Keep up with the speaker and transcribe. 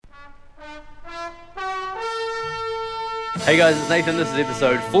Hey guys, it's Nathan. This is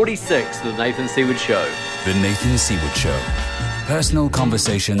episode 46 of The Nathan Seaward Show. The Nathan Seaward Show. Personal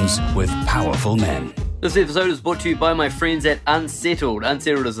conversations with powerful men. This episode is brought to you by my friends at Unsettled.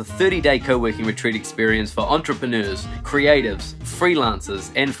 Unsettled is a 30-day co-working retreat experience for entrepreneurs, creatives,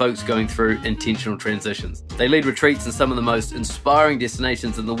 freelancers, and folks going through intentional transitions. They lead retreats in some of the most inspiring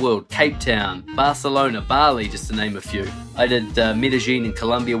destinations in the world: Cape Town, Barcelona, Bali, just to name a few. I did Medellin in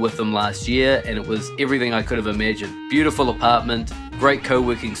Colombia with them last year, and it was everything I could have imagined. Beautiful apartment, great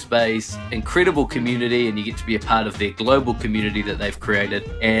co-working space, incredible community, and you get to be a part of their global community that they've created,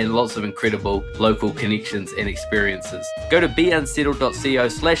 and lots of incredible local connections and experiences. Go to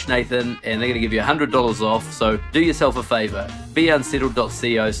beunsettled.co/Nathan, and they're going to give you $100 off, so do yourself a favor.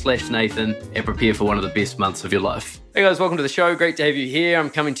 beunsettled.co/Nathan, and prepare for one of the best months of your life. Hey guys, welcome to the show. Great to have you here. I'm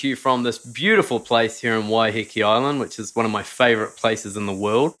coming to you from this beautiful place here in Waiheke Island, which is one of my favorite places in the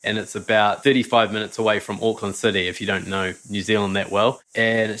world. And it's about 35 minutes away from Auckland City, if you don't know New Zealand that well.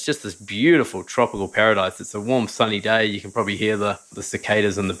 And it's just this beautiful tropical paradise. It's a warm, sunny day. You can probably hear the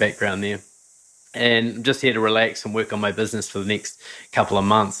cicadas in the background there. And I'm just here to relax and work on my business for the next couple of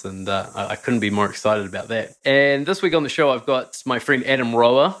months, and I couldn't be more excited about that. And this week on the show, I've got my friend Adam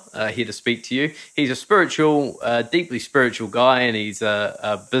Rower here to speak to you. He's a deeply spiritual guy, and he's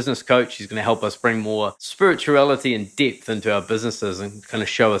a business coach. He's going to help us bring more spirituality and depth into our businesses and kind of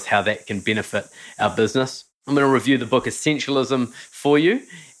show us how that can benefit our business. I'm going to review the book Essentialism for you.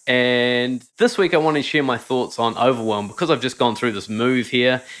 And this week I want to share my thoughts on overwhelm, because I've just gone through this move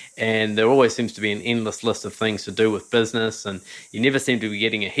here, and there always seems to be an endless list of things to do with business, and you never seem to be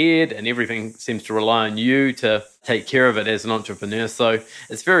getting ahead, and everything seems to rely on you to take care of it as an entrepreneur. So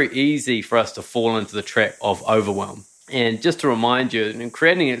it's very easy for us to fall into the trap of overwhelm. And just to remind you, in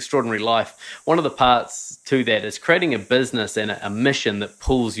creating an extraordinary life, one of the parts to that is creating a business and a mission that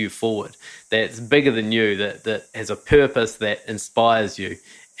pulls you forward, that's bigger than you, that has a purpose that inspires you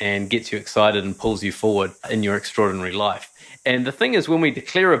and gets you excited and pulls you forward in your extraordinary life. And the thing is, when we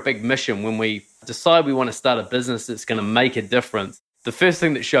declare a big mission, when we decide we want to start a business that's going to make a difference, the first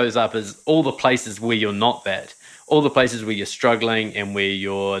thing that shows up is all the places where you're not that, all the places where you're struggling and where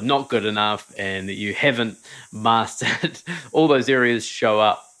you're not good enough and that you haven't mastered. All those areas show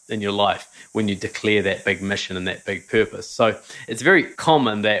up in your life when you declare that big mission and that big purpose. So it's very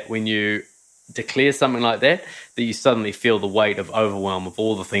common that when you declare something like that you suddenly feel the weight of overwhelm of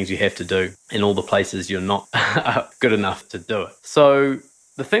all the things you have to do and all the places you're not good enough to do it. So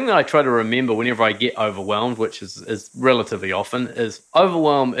the thing that I try to remember whenever I get overwhelmed, which is relatively often, is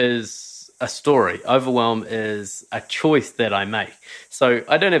overwhelm is a story. Overwhelm is a choice that I make. So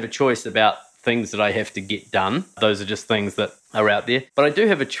I don't have a choice about things that I have to get done. Those are just things that are out there. But I do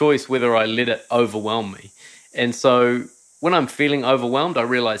have a choice whether I let it overwhelm me. And so when I'm feeling overwhelmed, I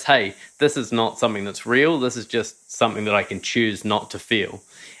realize, hey, this is not something that's real. This is just something that I can choose not to feel.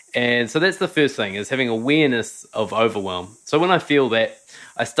 And so that's the first thing, is having awareness of overwhelm. So when I feel that,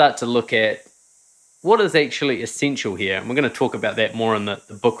 I start to look at what is actually essential here. And we're going to talk about that more in the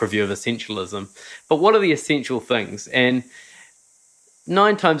book review of Essentialism. But what are the essential things? And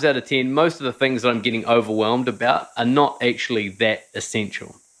 9 times out of 10, most of the things that I'm getting overwhelmed about are not actually that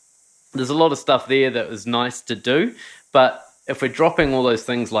essential. There's a lot of stuff there that is nice to do, but if we're dropping all those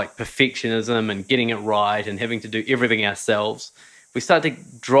things like perfectionism and getting it right and having to do everything ourselves, we start to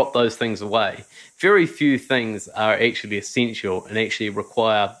drop those things away. Very few things are actually essential and actually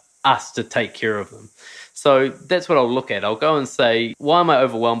require us to take care of them. So that's what I'll look at. I'll go and say, why am I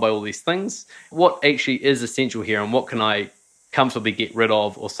overwhelmed by all these things? What actually is essential here, and what can I comfortably get rid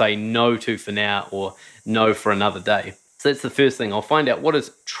of or say no to for now, or no for another day? So that's the first thing. I'll find out what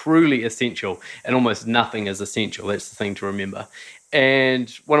is truly essential, and almost nothing is essential. That's the thing to remember. And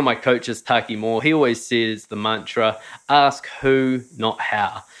one of my coaches, Taki Moore, he always says the mantra, ask who, not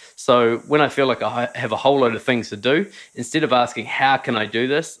how. So when I feel like I have a whole load of things to do, instead of asking how can I do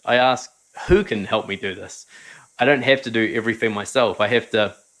this, I ask who can help me do this. I don't have to do everything myself. I have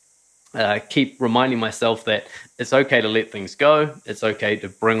to keep reminding myself that it's okay to let things go. It's okay to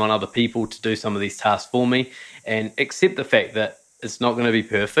bring on other people to do some of these tasks for me, and accept the fact that it's not going to be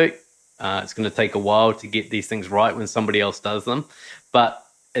perfect. It's going to take a while to get these things right when somebody else does them. But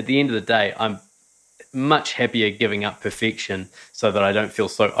at the end of the day, I'm much happier giving up perfection so that I don't feel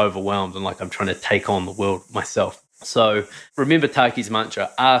so overwhelmed and like I'm trying to take on the world myself. So remember Taki's mantra,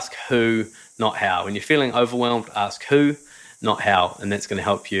 ask who, not how. When you're feeling overwhelmed, ask who, not how. And that's going to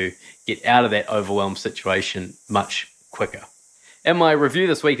help you get out of that overwhelmed situation much quicker. And my review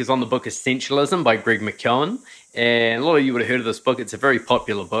this week is on the book Essentialism by Greg McKeown. And a lot of you would have heard of this book. It's a very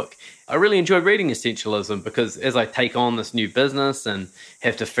popular book. I really enjoyed reading Essentialism because as I take on this new business and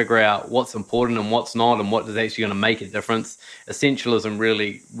have to figure out what's important and what's not and what is actually going to make a difference, Essentialism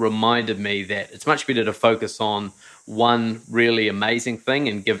really reminded me that it's much better to focus on one really amazing thing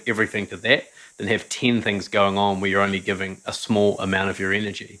and give everything to that than have 10 things going on where you're only giving a small amount of your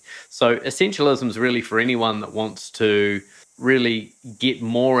energy. So Essentialism is really for anyone that wants to really get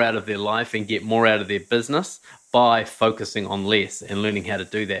more out of their life and get more out of their business by focusing on less and learning how to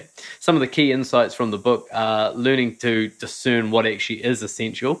do that. Some of the key insights from the book are learning to discern what actually is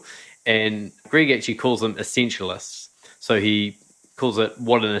essential. And Greg actually calls them essentialists. So he calls it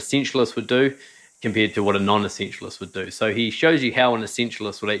what an essentialist would do compared to what a non-essentialist would do. So he shows you how an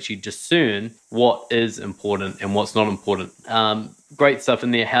essentialist would actually discern what is important and what's not important. Great stuff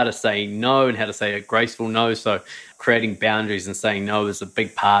in there, how to say no and how to say a graceful no. So creating boundaries and saying no is a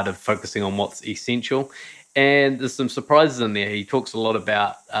big part of focusing on what's essential. And there's some surprises in there. He talks a lot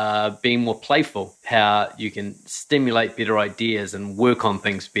about being more playful, how you can stimulate better ideas and work on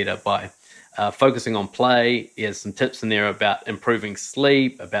things better by focusing on play. He has some tips in there about improving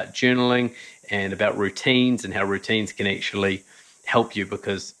sleep, about journaling, and about routines and how routines can actually help you,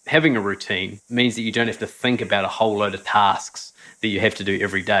 because having a routine means that you don't have to think about a whole load of tasks that you have to do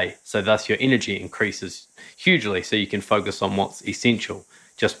every day. So thus your energy increases hugely, so you can focus on what's essential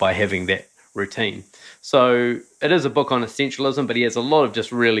just by having that routine. So it is a book on essentialism, but he has a lot of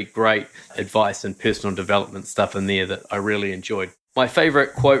just really great advice and personal development stuff in there that I really enjoyed. My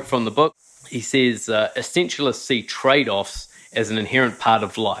favorite quote from the book, he says, essentialists see trade-offs as an inherent part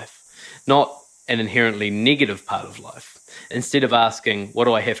of life, not an inherently negative part of life. Instead of asking, what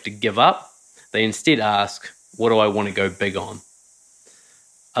do I have to give up? They instead ask, what do I want to go big on?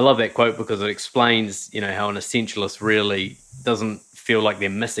 I love that quote because it explains, how an essentialist really doesn't feel like they're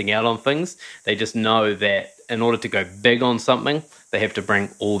missing out on things. They just know that in order to go big on something, they have to bring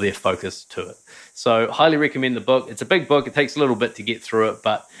all their focus to it. So highly recommend the book. It's a big book. It takes a little bit to get through it,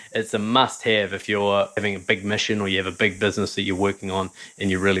 but it's a must-have if you're having a big mission or you have a big business that you're working on and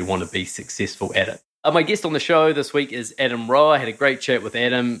you really want to be successful at it. My guest on the show this week is Adam Rowe. I had a great chat with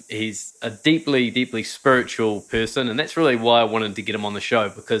Adam. He's a deeply, deeply spiritual person, and that's really why I wanted to get him on the show,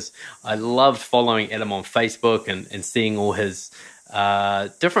 because I loved following Adam on Facebook and seeing all his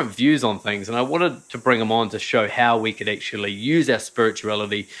different views on things. And I wanted to bring him on to show how we could actually use our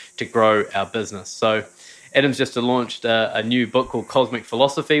spirituality to grow our business. So Adam's just launched a new book called Cosmic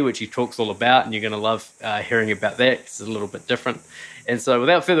Philosophy, which he talks all about, and you're going to love hearing about that. It's a little bit different. And so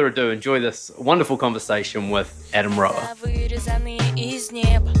without further ado, enjoy this wonderful conversation with Adam Rowe. Thank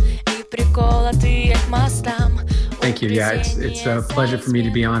you. Yeah, it's a pleasure for me to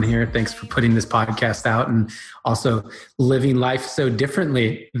be on here. Thanks for putting this podcast out and also living life so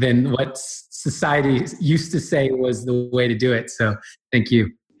differently than what society used to say was the way to do it. So thank you.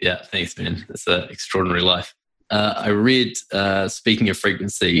 Yeah, thanks, man. It's an extraordinary life. I read, speaking of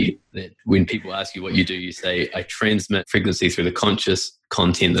frequency, that when people ask you what you do, you say, I transmit frequency through the conscious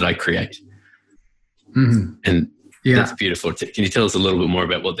content that I create. Mm-hmm. And that's beautiful. Can you tell us a little bit more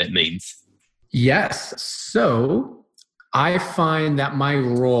about what that means? Yes. So I find that my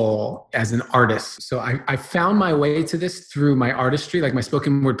role as an artist, so I found my way to this through my artistry, like my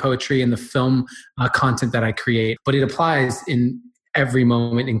spoken word poetry and the film content that I create, but it applies in every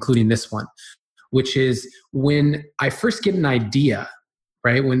moment, including this one, which is when I first get an idea,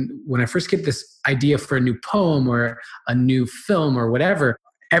 right? When I first get this idea for a new poem or a new film or whatever,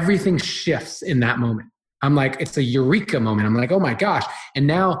 everything shifts in that moment. I'm like, it's a eureka moment. I'm like, oh my gosh. And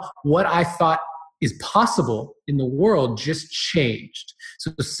now what I thought is possible in the world just changed.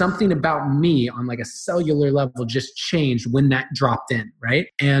 So something about me on like a cellular level just changed when that dropped in, right?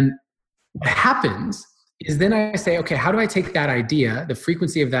 And what happens is then I say, okay, how do I take that idea, the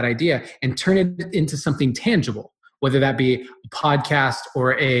frequency of that idea, and turn it into something tangible, whether that be a podcast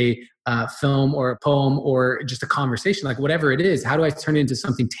or a film or a poem or just a conversation, like whatever it is, how do I turn it into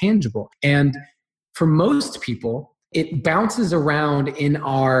something tangible? And for most people, it bounces around in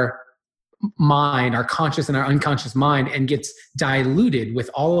our mind, our conscious and our unconscious mind, and gets diluted with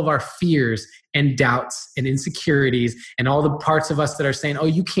all of our fears and doubts and insecurities and all the parts of us that are saying, oh,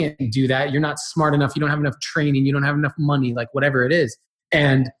 you can't do that. You're not smart enough. You don't have enough training. You don't have enough money, like whatever it is.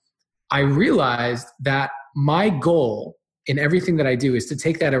 And I realized that my goal in everything that I do is to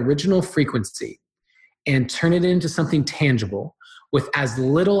take that original frequency and turn it into something tangible with as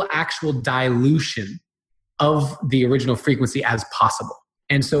little actual dilution of the original frequency as possible.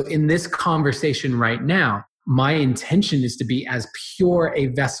 And so in this conversation right now, my intention is to be as pure a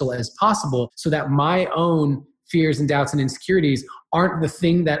vessel as possible so that my own fears and doubts and insecurities aren't the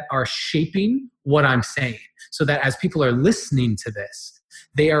thing that are shaping what I'm saying. So that as people are listening to this,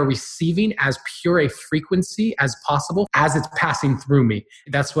 they are receiving as pure a frequency as possible as it's passing through me.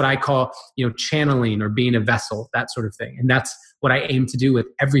 That's what I call, channeling or being a vessel, that sort of thing. And that's what I aim to do with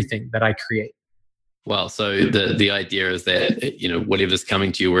everything that I create. Well, so the idea is that, whatever's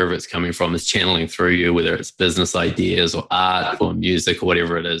coming to you, wherever it's coming from, is channeling through you, whether it's business ideas or art or music or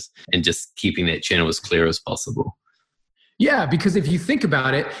whatever it is, and just keeping that channel as clear as possible. Yeah, because if you think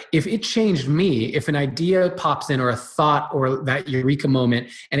about it, if it changed me, if an idea pops in or a thought or that eureka moment,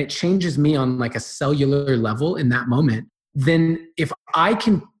 and it changes me on like a cellular level in that moment, then if I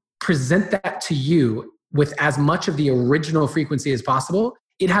can present that to you with as much of the original frequency as possible,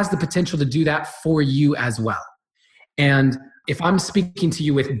 it has the potential to do that for you as well. And if I'm speaking to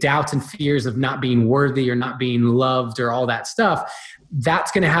you with doubts and fears of not being worthy or not being loved or all that stuff,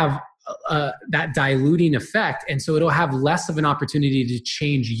 that's going to have that diluting effect. And so it'll have less of an opportunity to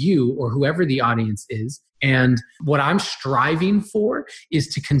change you or whoever the audience is. And what I'm striving for is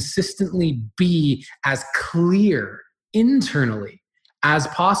to consistently be as clear internally as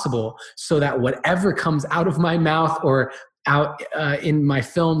possible so that whatever comes out of my mouth or out in my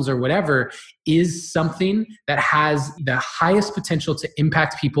films or whatever is something that has the highest potential to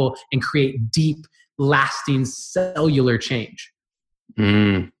impact people and create deep, lasting cellular change.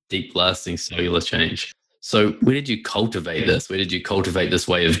 Deep, lasting cellular change. So where did you cultivate this? Where did you cultivate this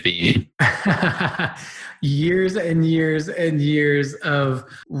way of being? Years and years and years of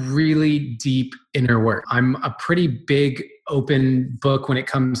really deep inner work. I'm a pretty big open book when it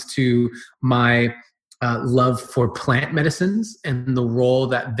comes to my love for plant medicines and the role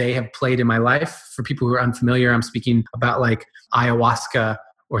that they have played in my life. For people who are unfamiliar, I'm speaking about like ayahuasca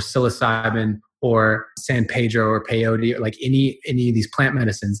or psilocybin or San Pedro or peyote, or like any of these plant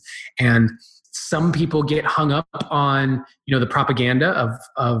medicines. And some people get hung up on, the propaganda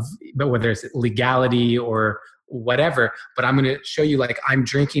of whether it's legality or whatever. But I'm going to show you, like, I'm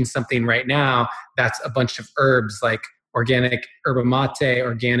drinking something right now that's a bunch of herbs, like organic yerba mate,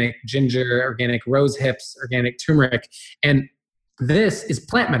 organic ginger, organic rose hips, organic turmeric. And this is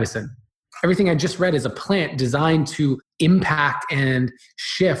plant medicine. Everything I just read is a plant designed to impact and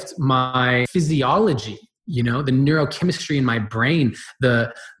shift my physiology, the neurochemistry in my brain,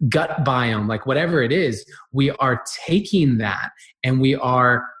 the gut biome, like whatever it is. We are taking that and we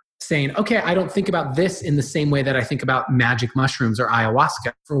are saying, okay, I don't think about this in the same way that I think about magic mushrooms or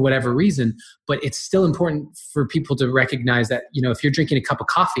ayahuasca for whatever reason, but it's still important for people to recognize that, if you're drinking a cup of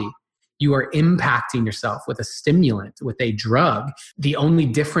coffee, you are impacting yourself with a stimulant, with a drug. The only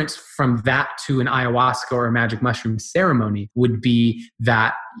difference from that to an ayahuasca or a magic mushroom ceremony would be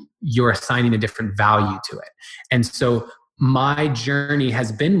that you're assigning a different value to it. And so my journey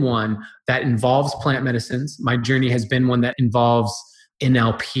has been one that involves plant medicines. My journey has been one that involves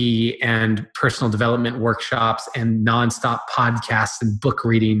NLP and personal development workshops and nonstop podcasts and book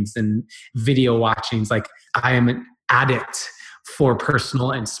readings and video watchings. Like, I am an addict for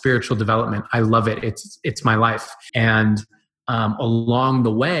personal and spiritual development. I love it. It's my life. And along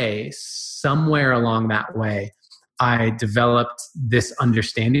the way, somewhere along that way, I developed this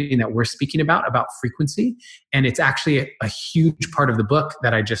understanding that we're speaking about frequency. And it's actually a huge part of the book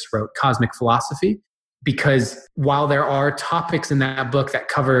that I just wrote, Cosmic Philosophy, because while there are topics in that book that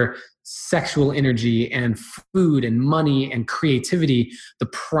cover sexual energy and food and money and creativity, the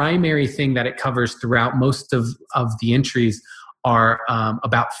primary thing that it covers throughout most of the entries are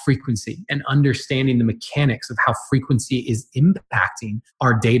about frequency and understanding the mechanics of how frequency is impacting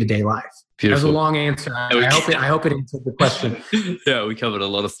our day-to-day life. Beautiful. That was a long answer. I hope it answered the question. Yeah, we covered a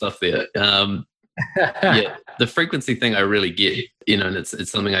lot of stuff there. Yeah, the frequency thing I really get, and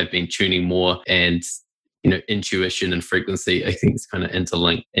it's something I've been tuning more, and intuition and frequency, I think it's kind of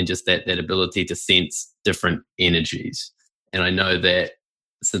interlinked, and just that ability to sense different energies. And I know that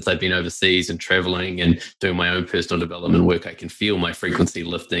since I've been overseas and traveling and doing my own personal development work, I can feel my frequency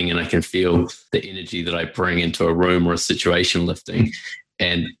lifting, and I can feel the energy that I bring into a room or a situation lifting.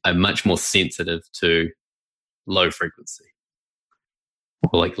 And I'm much more sensitive to low frequency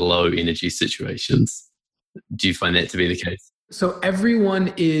or like low energy situations. Do you find that to be the case? So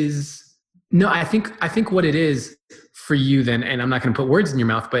everyone is, no, I think what it is for you then, and I'm not going to put words in your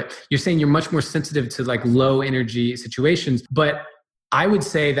mouth, but you're saying you're much more sensitive to like low energy situations. But I would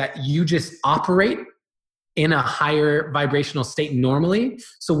say that you just operate in a higher vibrational state normally.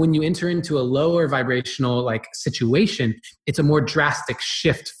 So when you enter into a lower vibrational like situation, it's a more drastic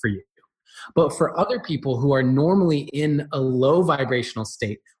shift for you. But for other people who are normally in a low vibrational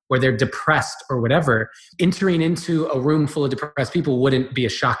state, or they're depressed or whatever, entering into a room full of depressed people wouldn't be a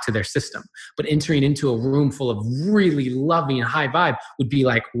shock to their system. But entering into a room full of really loving high vibe would be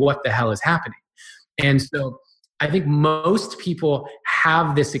like, what the hell is happening? And so I think most people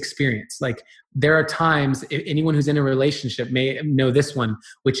have this experience. Like there are times, anyone who's in a relationship may know this one,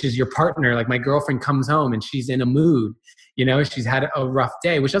 which is your partner. Like my girlfriend comes home and she's in a mood, she's had a rough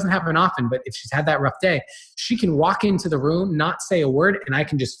day, which doesn't happen often, but if she's had that rough day, she can walk into the room, not say a word, and I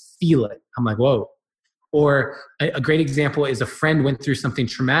can just feel it. I'm like, whoa. Or a great example is a friend went through something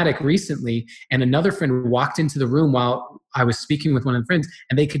traumatic recently, and another friend walked into the room while I was speaking with one of the friends,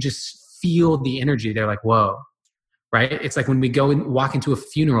 and they could just feel the energy. They're like, whoa. Right? It's like when we go and walk into a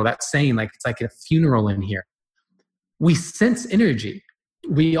funeral, that's saying like, it's like a funeral in here. We sense energy.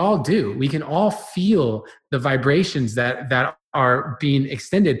 We all do. We can all feel the vibrations that are being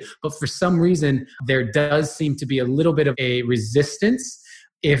extended. But for some reason, there does seem to be a little bit of a resistance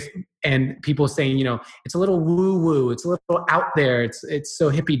and people saying, it's a little woo-woo, it's a little out there, it's so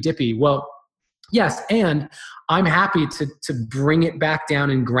hippy-dippy. Well, yes, and I'm happy to bring it back down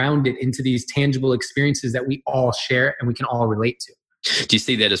and ground it into these tangible experiences that we all share and we can all relate to. Do you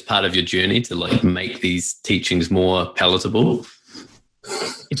see that as part of your journey to like make these teachings more palatable?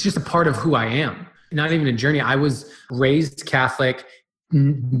 It's just a part of who I am. Not even a journey. I was raised Catholic,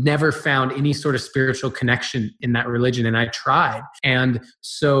 never found any sort of spiritual connection in that religion, and I tried. And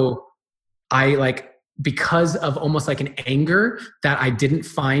so because of almost like an anger that I didn't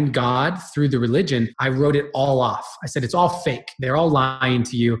find God through the religion, I wrote it all off. I said, it's all fake. They're all lying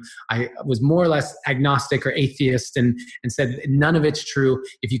to you. I was more or less agnostic or atheist and said, none of it's true.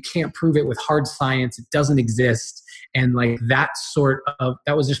 If you can't prove it with hard science, it doesn't exist. And like that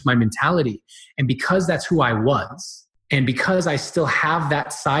was just my mentality. And because that's who I was, and because I still have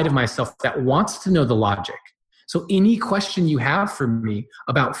that side of myself that wants to know the logic. So any question you have for me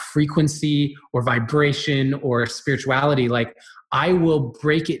about frequency or vibration or spirituality, like I will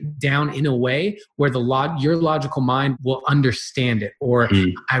break it down in a way where your logical mind will understand it, or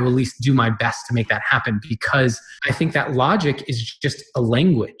I will at least do my best to make that happen, because I think that logic is just a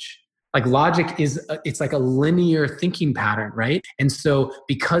language. Like logic it's like a linear thinking pattern, right? And so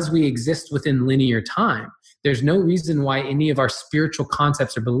because we exist within linear time, there's no reason why any of our spiritual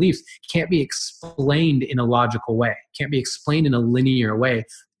concepts or beliefs can't be explained in a logical way, can't be explained in a linear way.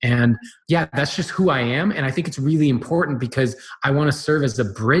 And yeah, that's just who I am. And I think it's really important because I want to serve as a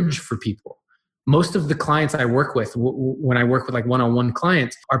bridge for people. Most of the clients I work with, when I work with like one-on-one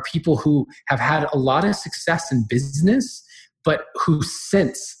clients, are people who have had a lot of success in business, but who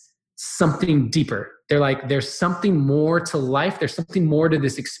sense something deeper. They're like, there's something more to life. There's something more to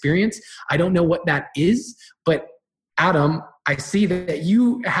this experience. I don't know what that is, but Adam, I see that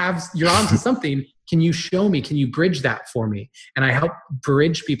you're onto something. Can you show me? Can you bridge that for me? And I help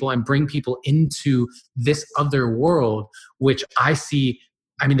bridge people and bring people into this other world, which I see.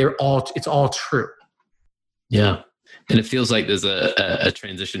 I mean, it's all true. Yeah. And it feels like there's a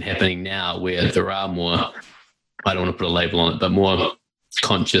transition happening now where there are more, I don't want to put a label on it, but more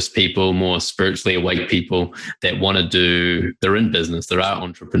conscious people, more spiritually awake people that want to do, they're in business, there are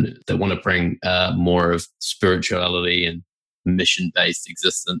entrepreneurs that want to bring more of spirituality and mission-based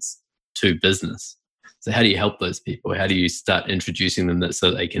existence to business. So how do you help those people? How do you start introducing them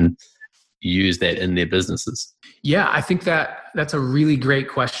so that they can use that in their businesses? Yeah, I think that's a really great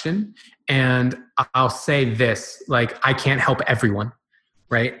question. And I'll say this, like, I can't help everyone,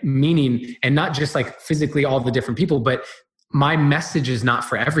 right? Meaning, and not just like physically all the different people, but my message is not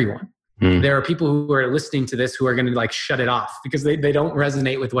for everyone. There are people who are listening to this who are going to like shut it off because they don't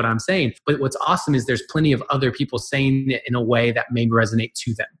resonate with what I'm saying. But what's awesome is there's plenty of other people saying it in a way that may resonate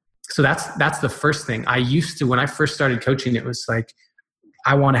to them. So that's the first thing. I used to, when I first started coaching, it was like,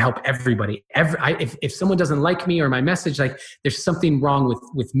 I want to help everybody. If someone doesn't like me or my message, like there's something wrong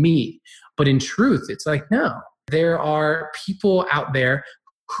with me. But in truth, it's like, no, there are people out there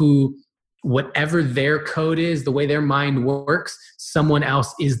who, whatever their code is, the way their mind works, someone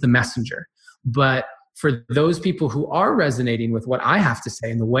else is the messenger. But for those people who are resonating with what I have to say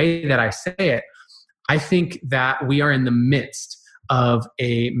and the way that I say it, I think that we are in the midst of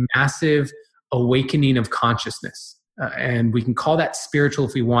a massive awakening of consciousness. And we can call that spiritual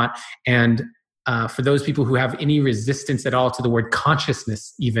if we want. And for those people who have any resistance at all to the word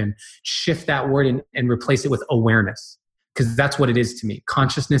consciousness, even shift that word and replace it with awareness. Because that's what it is to me.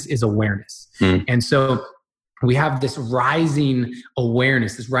 Consciousness is awareness. And so we have this rising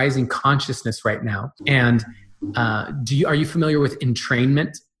awareness, this rising consciousness right now. And are you familiar with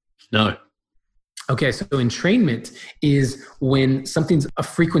entrainment? No. Okay, so entrainment is when something's a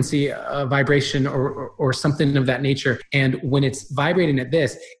frequency, a vibration, or something of that nature. And when it's vibrating at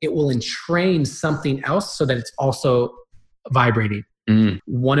this, it will entrain something else so that it's also vibrating.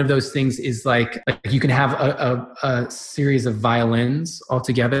 One of those things is like you can have a series of violins all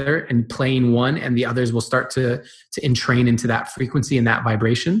together and playing one, and the others will start to entrain into that frequency and that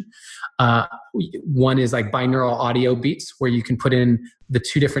vibration. One is like binaural audio beats, where you can put in the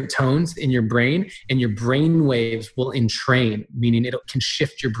two different tones in your brain, and your brain waves will entrain, meaning it can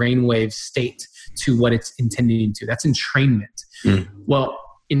shift your brain wave state to what it's intending to. That's entrainment. Well,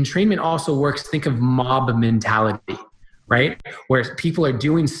 entrainment also works. Think of mob mentality, right? Where people are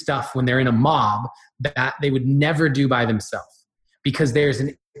doing stuff when they're in a mob that they would never do by themselves, because there's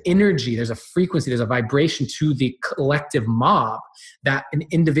an energy, there's a frequency, there's a vibration to the collective mob that an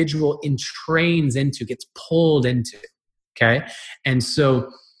individual entrains into, gets pulled into. Okay. And so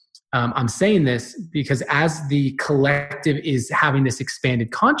I'm saying this because as the collective is having this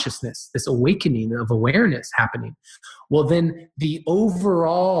expanded consciousness, this awakening of awareness happening, well, then the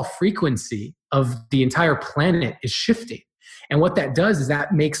overall frequency of the entire planet is shifting. And what that does is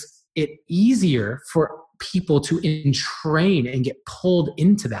that makes it easier for people to entrain and get pulled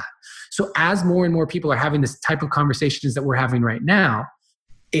into that. So as more and more people are having this type of conversations that we're having right now,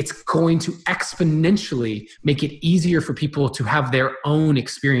 it's going to exponentially make it easier for people to have their own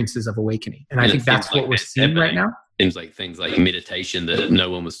experiences of awakening. And I think that's what we're seeing right now. Seems like things like meditation that no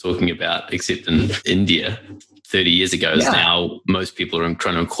one was talking about except in India 30 years ago is now most people are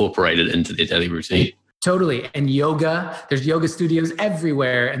trying to incorporate it into their daily routine. Totally. And yoga, there's yoga studios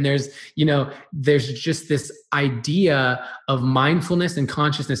everywhere. And there's just this idea of mindfulness and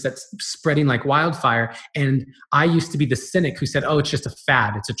consciousness that's spreading like wildfire. And I used to be the cynic who said, oh, it's just a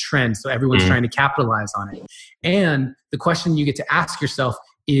fad. It's a trend. So everyone's trying to capitalize on it. And the question you get to ask yourself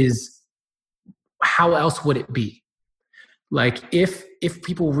is, how else would it be? Like if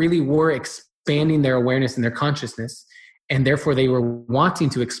people really were expanding their awareness and their consciousness, and therefore they were wanting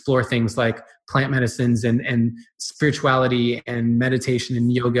to explore things like plant medicines and spirituality and meditation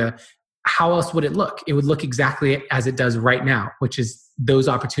and yoga, how else would it look? It would look exactly as it does right now, which is those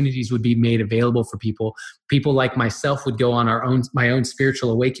opportunities would be made available for people. People like myself would go on my own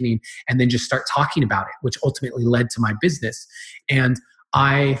spiritual awakening and then just start talking about it, which ultimately led to my business. And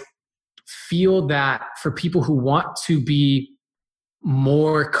I feel that for people who want to be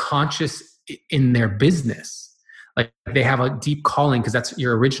more conscious in their business, like they have a deep calling, because that's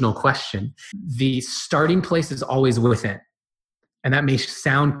your original question, the starting place is always within. And that may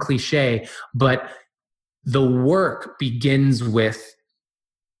sound cliche, but the work begins with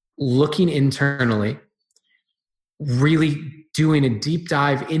looking internally, really doing a deep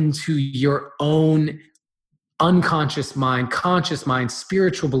dive into your own unconscious mind, conscious mind,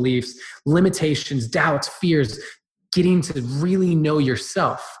 spiritual beliefs, limitations, doubts, fears, getting to really know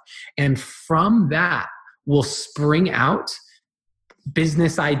yourself. And from that will spring out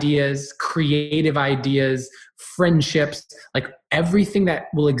business ideas, creative ideas, friendships, like everything that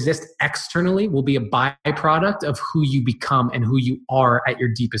will exist externally will be a byproduct of who you become and who you are at your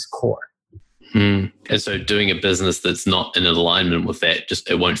deepest core. And so doing a business that's not in alignment with that, just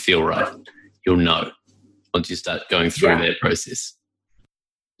it won't feel right. You'll know once you start going through that process.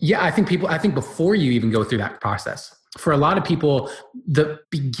 Yeah, I think before you even go through that process, for a lot of people, the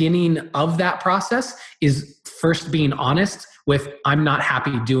beginning of that process is first being honest with, I'm not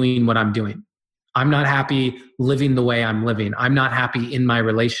happy doing what I'm doing. I'm not happy living the way I'm living. I'm not happy in my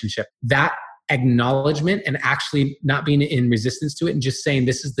relationship. That acknowledgement and actually not being in resistance to it and just saying,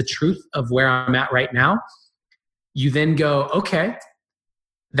 this is the truth of where I'm at right now. You then go, okay,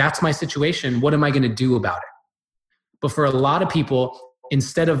 that's my situation. What am I going to do about it? But for a lot of people,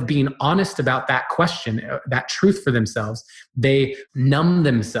 instead of being honest about that question, that truth for themselves, they numb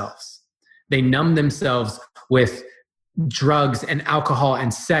themselves. They numb themselves with drugs and alcohol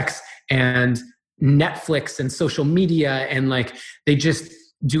and sex and Netflix and social media. And like, they just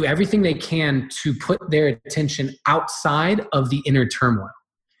do everything they can to put their attention outside of the inner turmoil.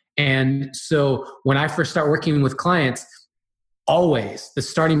 And so when I first start working with clients, always the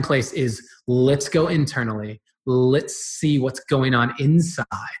starting place is, let's go internally. Let's see what's going on inside.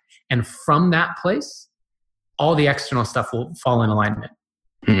 And from that place, all the external stuff will fall in alignment.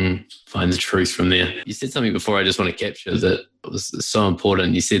 Find the truth from there. You said something before I just want to capture that was so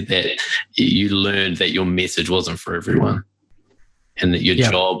important. You said that you learned that your message wasn't for everyone and that your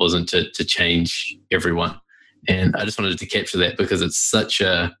job wasn't to change everyone. And I just wanted to capture that because it's such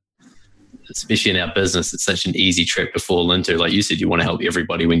a, especially in our business, it's such an easy trap to fall into. Like you said, you want to help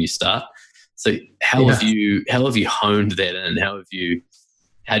everybody when you start. So how have you honed that in?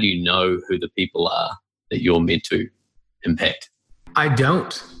 How how do you know who the people are that you're meant to impact? I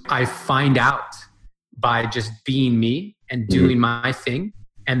don't. I find out by just being me and doing my thing.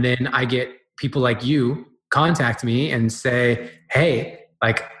 And then I get people like you contact me and say, hey,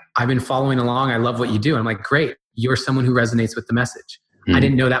 like, I've been following along. I love what you do. I'm like, great. You're someone who resonates with the message. I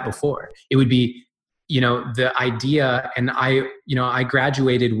didn't know that before. It would be, the idea, and I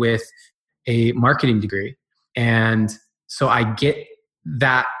graduated with a marketing degree. And so I get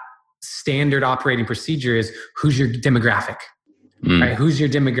that standard operating procedure is, who's your demographic? Right? Who's your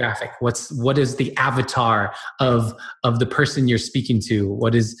demographic? What is the avatar of the person you're speaking to?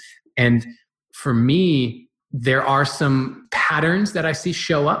 And for me, there are some patterns that I see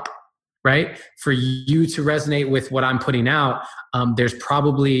show up, right? For you to resonate with what I'm putting out, there's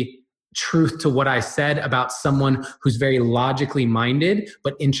probably truth to what I said about someone who's very logically minded,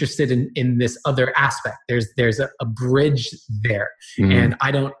 but interested in this other aspect. There's a bridge there. And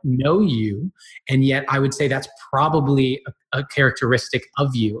I don't know you. And yet I would say that's probably a characteristic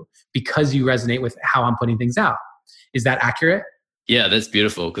of you because you resonate with how I'm putting things out. Is that accurate? Yeah, that's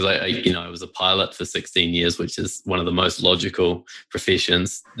beautiful, because I was a pilot for 16 years, which is one of the most logical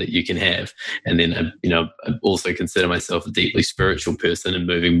professions that you can have. And then, I also consider myself a deeply spiritual person and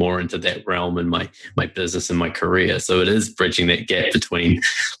moving more into that realm in my business and my career. So it is bridging that gap between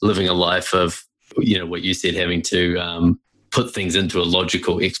living a life of, what you said, having to put things into a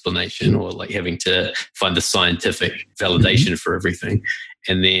logical explanation, or like having to find the scientific validation for everything.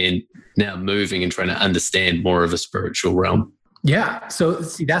 And then now moving and trying to understand more of a spiritual realm. Yeah. So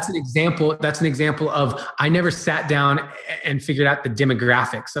see, that's an example. That's an example of, I never sat down and figured out the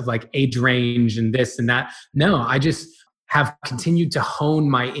demographics of like age range and this and that. No, I just have continued to hone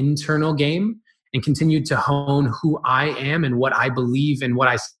my internal game and continued to hone who I am and what I believe and what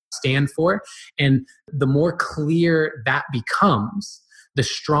I stand for. And the more clear that becomes, the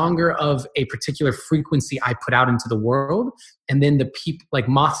stronger of a particular frequency I put out into the world. And then the people, like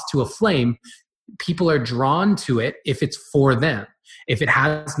moths to a flame, people are drawn to it if it's for them. If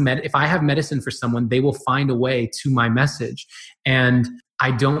I have medicine for someone, they will find a way to my message. And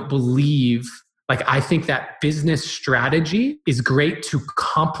I don't believe, I think that business strategy is great to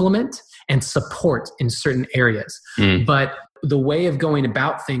complement and support in certain areas. But the way of going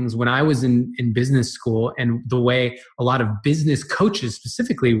about things when I was in business school, and the way a lot of business coaches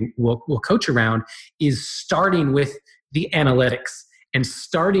specifically will coach around, is starting with the analytics. And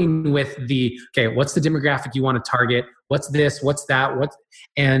starting with what's the demographic you want to target? What's this? What's that?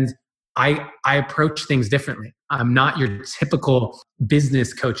 And I approach things differently. I'm not your typical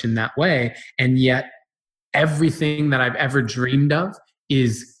business coach in that way. And yet everything that I've ever dreamed of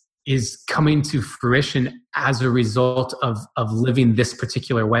is coming to fruition as a result of living this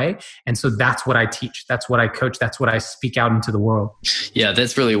particular way. And so that's what I teach. That's what I coach. That's what I speak out into the world. Yeah,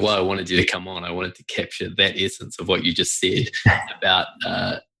 that's really why I wanted you to come on. I wanted to capture that essence of what you just said about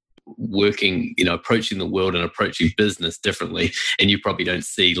working, approaching the world and approaching business differently. And you probably don't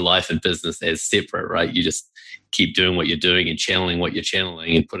see life and business as separate, right? You just keep doing what you're doing and channeling what you're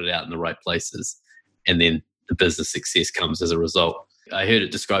channeling and put it out in the right places. And then the business success comes as a result. I heard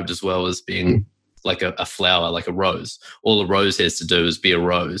it described as well as being like a flower, like a rose. All a rose has to do is be a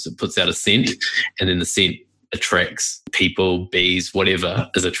rose. It puts out a scent, and then the scent attracts people, bees, whatever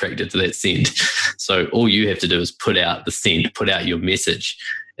is attracted to that scent. So all you have to do is put out the scent, put out your message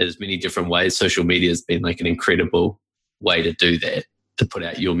in as many different ways. Social media has been like an incredible way to do that, to put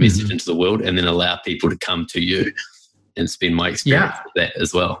out your message into the world and then allow people to come to you. And it's been my experience with that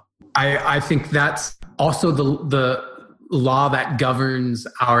as well. I think that's also the law that governs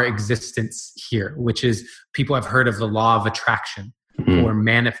our existence here, which is, people have heard of the law of attraction or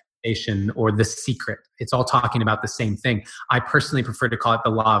manifestation or the secret. It's all talking about the same thing. I personally prefer to call it the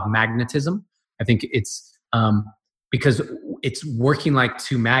law of magnetism. I think it's because it's working like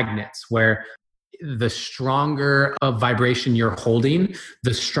two magnets, where the stronger of vibration you're holding,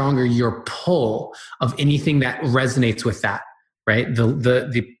 the stronger your pull of anything that resonates with that, right?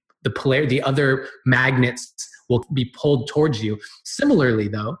 The other magnets will be pulled towards you. Similarly,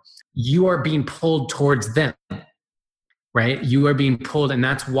 though, you are being pulled towards them, right? You are being pulled, and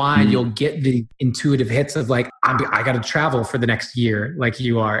that's why you'll get the intuitive hits of like, I got to travel for the next year, like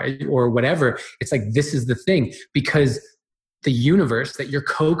you are, or whatever. It's like, this is the thing, because the universe that you're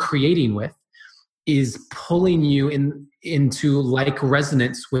co-creating with is pulling you into like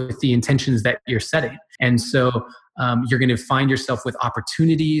resonance with the intentions that you're setting. And so you're going to find yourself with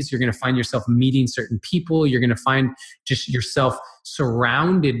opportunities. You're going to find yourself meeting certain people. You're going to find just yourself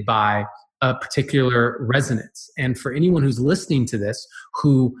surrounded by a particular resonance. And for anyone who's listening to this,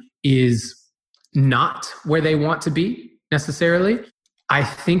 who is not where they want to be necessarily, I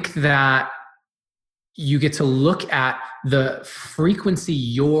think that you get to look at the frequency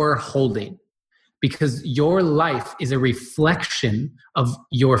you're holding, because your life is a reflection of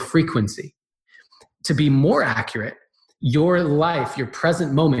your frequency. To be more accurate, your life, your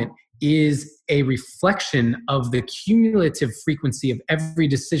present moment, is a reflection of the cumulative frequency of every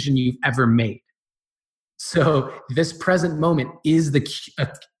decision you've ever made. So this present moment is the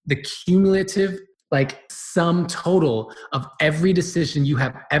cumulative, like, sum total of every decision you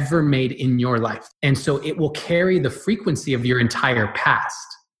have ever made in your life. And so it will carry the frequency of your entire past.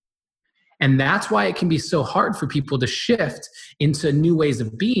 And that's why it can be so hard for people to shift into new ways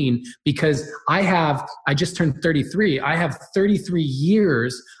of being, because I just turned 33. I have 33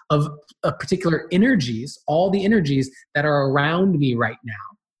 years of particular energies, all the energies that are around me right now.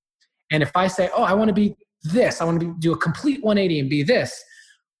 And if I say, oh, I want to be this, I want to do a complete 180 and be this,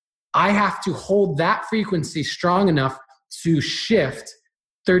 I have to hold that frequency strong enough to shift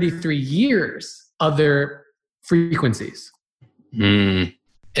 33 years other frequencies. And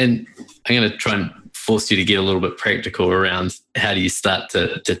I'm going to try and force you to get a little bit practical around how do you start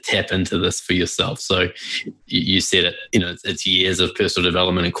to tap into this for yourself. So you said it, it's years of personal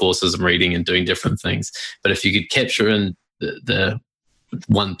development and courses and reading and doing different things. But if you could capture in the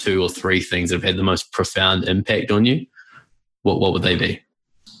 1, 2, or 3 things that have had the most profound impact on you, what would they be?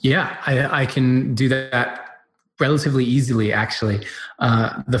 Yeah, I can do that relatively easily, actually.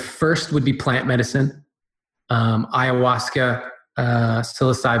 The first would be plant medicine, ayahuasca,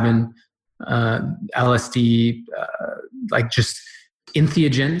 psilocybin, LSD, like just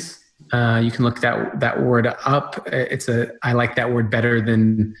entheogens. You can look that word up. I like that word better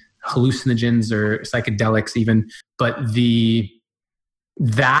than hallucinogens or psychedelics even. But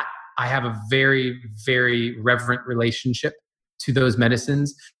that I have a very, very reverent relationship to those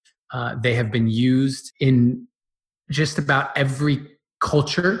medicines. They have been used in just about every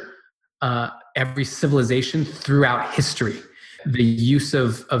culture, every civilization throughout history. The use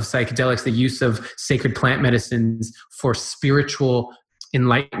of psychedelics, the use of sacred plant medicines for spiritual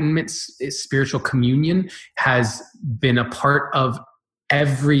enlightenment, spiritual communion, has been a part of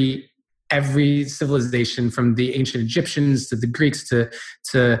every civilization, from the ancient Egyptians to the Greeks to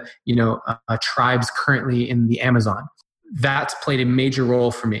tribes currently in the Amazon. That's played a major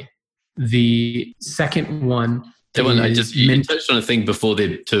role for me. The second one. You touched on a thing before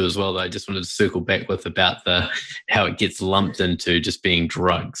there too as well that I just wanted to circle back with about how it gets lumped into just being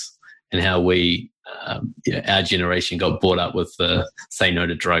drugs, and how we, our generation got brought up with the Say No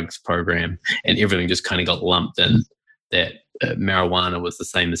to Drugs program, and everything just kind of got lumped in. That marijuana was the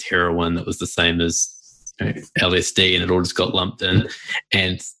same as heroin, that was the same as LSD, and it all just got lumped in.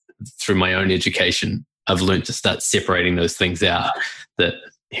 And through my own education, I've learned to start separating those things out, that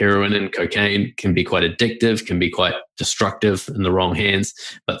heroin and cocaine can be quite addictive, can be quite destructive in the wrong hands,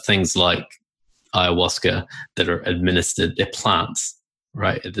 but things like ayahuasca that are administered, they're plants,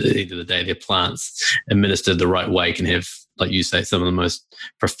 right? At the end of the day, they're plants. Administered the right way can have, like you say, some of the most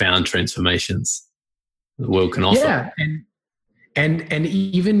profound transformations the world can offer. Yeah, and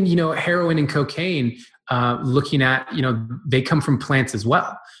even, heroin and cocaine, looking at, they come from plants as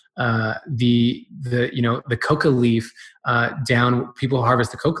well. The coca leaf, people who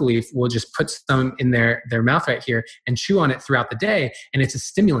harvest the coca leaf will just put some in their mouth right here and chew on it throughout the day. And it's a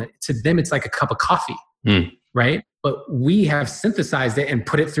stimulant. To them, it's like a cup of coffee, right? But we have synthesized it and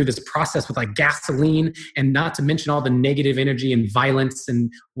put it through this process with like gasoline, and not to mention all the negative energy and violence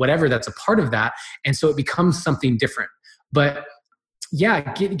and whatever that's a part of that. And so it becomes something different. But yeah,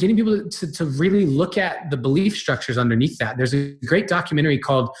 getting people to really look at the belief structures underneath that. There's a great documentary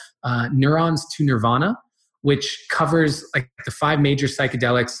called Neurons to Nirvana, which covers like the 5 major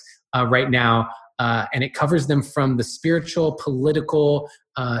psychedelics right now. And it covers them from the spiritual, political,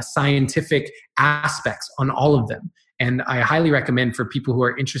 scientific aspects on all of them. And I highly recommend for people who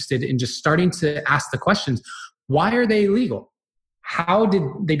are interested in just starting to ask the questions, why are they illegal? How did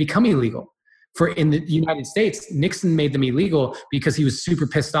they become illegal? In the United States, Nixon made them illegal because he was super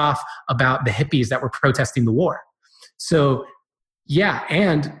pissed off about the hippies that were protesting the war. So, yeah,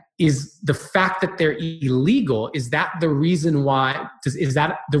 and is the fact that they're illegal, is that the reason why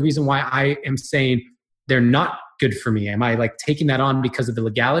I am saying they're not good for me? Am I like taking that on because of the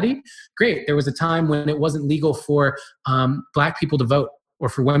legality? Great. There was a time when it wasn't legal for Black people to vote, or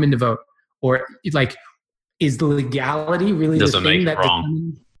for women to vote, or like, is the legality really the thing that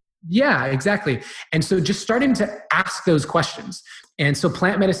wrong? Yeah, exactly. And so just starting to ask those questions. And so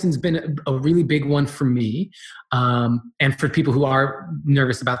plant medicine's been a really big one for me. And for people who are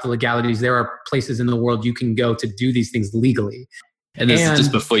nervous about the legalities, there are places in the world you can go to do these things legally. And this is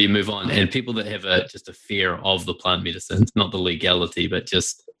just before you move on. And people that have just a fear of the plant medicines, not the legality, but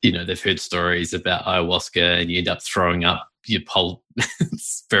just, they've heard stories about ayahuasca and you end up throwing up your whole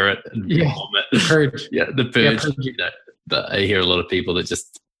spirit and vomit. The purge. Yeah, the purge. But I hear a lot of people that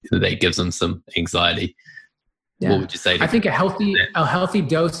that gives them some anxiety. Yeah. What would you say to I think a healthy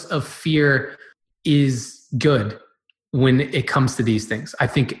dose of fear is good when it comes to these things. I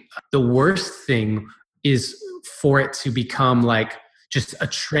think the worst thing is for it to become like just a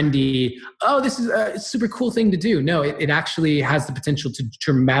trendy, this is a super cool thing to do. No, it actually has the potential to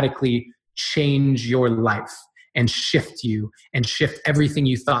dramatically change your life and shift you and shift everything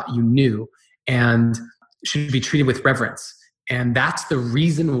you thought you knew, and should be treated with reverence. And that's the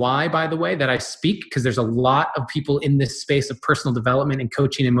reason why, by the way, that I speak, because there's a lot of people in this space of personal development and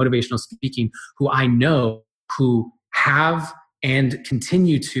coaching and motivational speaking who I know who have and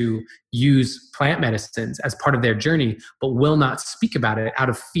continue to use plant medicines as part of their journey, but will not speak about it out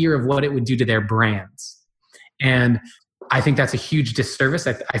of fear of what it would do to their brands. And I think that's a huge disservice.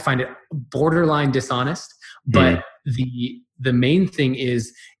 I find it borderline dishonest. But the main thing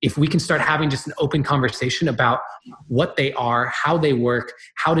is, if we can start having just an open conversation about what they are, how they work,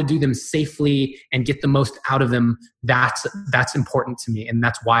 how to do them safely and get the most out of them, that's important to me. And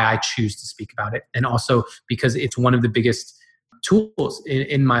that's why I choose to speak about it. And also because it's one of the biggest tools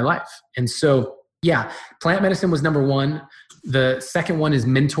in my life. And so, plant medicine was number one. The second one is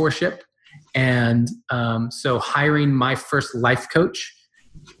mentorship. And so hiring my first life coach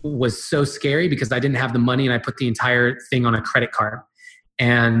was so scary because I didn't have the money and I put the entire thing on a credit card.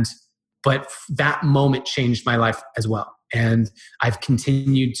 But that moment changed my life as well. And I've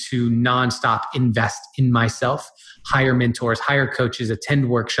continued to nonstop invest in myself, hire mentors, hire coaches, attend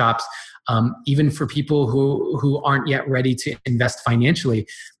workshops, even for people who aren't yet ready to invest financially,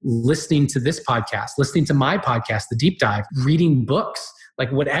 listening to this podcast, listening to my podcast, The Deep Dive, reading books,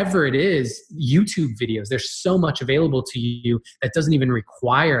 like whatever it is, YouTube videos. There's so much available to you that doesn't even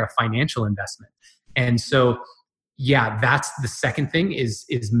require a financial investment. And so, that's the second thing is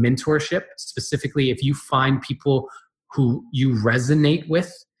mentorship. Specifically, if you find people who you resonate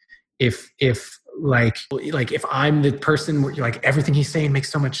with, if I'm the person where you're like, everything he's saying makes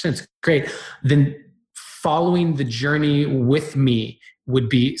so much sense, great, then following the journey with me would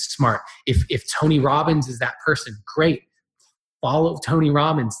be smart. If Tony Robbins is that person, great. Follow Tony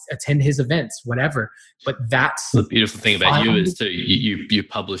Robbins, attend his events, whatever. But that's the beautiful thing about you is too, you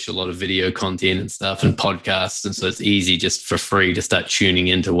publish a lot of video content and stuff and podcasts. And so it's easy just for free to start tuning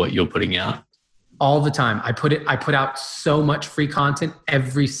into what you're putting out. All the time. I put out so much free content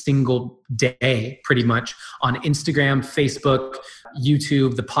every single day, pretty much, on Instagram, Facebook,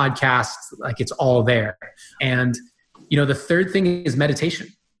 YouTube, the podcast, like it's all there. And, the third thing is meditation.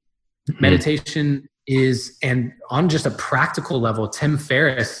 Meditation is, and on just a practical level, Tim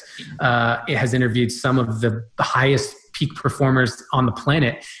Ferriss has interviewed some of the highest peak performers on the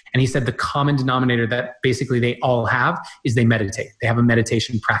planet. And he said the common denominator that basically they all have is they meditate. They have a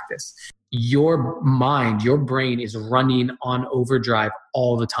meditation practice. Your mind, your brain is running on overdrive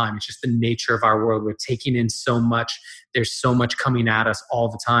all the time. It's just the nature of our world. We're taking in so much. There's so much coming at us all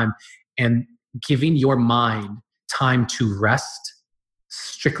the time. And giving your mind time to rest.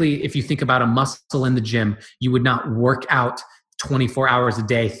 Strictly, if you think about a muscle in the gym, you would not work out 24 hours a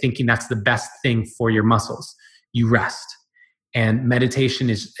day thinking that's the best thing for your muscles. You rest. And meditation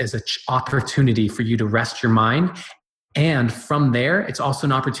is an opportunity for you to rest your mind. And from there, it's also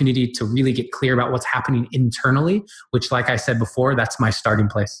an opportunity to really get clear about what's happening internally, which, like I said before, that's my starting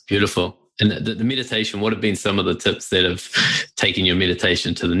place. Beautiful. And the meditation, what have been some of the tips that have taken your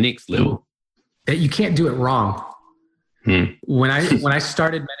meditation to the next level? That you can't do it wrong. When I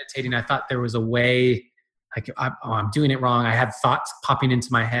started meditating, I thought there was a way, like, I'm doing it wrong. I had thoughts popping into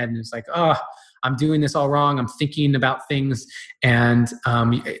my head and it's like, I'm doing this all wrong. I'm thinking about things. And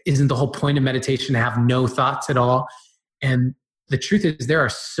isn't the whole point of meditation to have no thoughts at all? And the truth is there are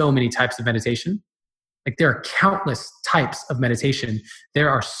so many types of meditation. Like there are countless types of meditation. There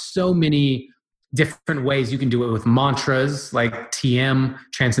are so many different ways. You can do it with mantras like TM,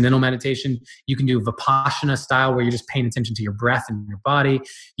 transcendental meditation. You can do Vipassana style where you're just paying attention to your breath and your body.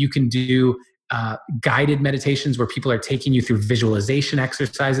 You can do guided meditations where people are taking you through visualization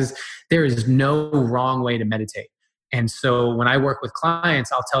exercises. There is no wrong way to meditate. And so when I work with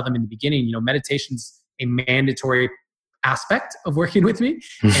clients, I'll tell them in the beginning, meditation's a mandatory aspect of working with me.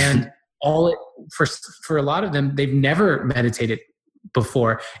 And for a lot of them, they've never meditated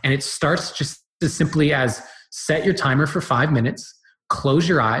before. And it starts just as simply as set your timer for 5 minutes, close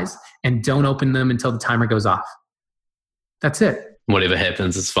your eyes, and don't open them until the timer goes off. That's it. Whatever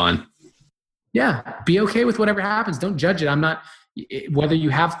happens, it's fine. Yeah. Be okay with whatever happens. Don't judge it. I'm not whether you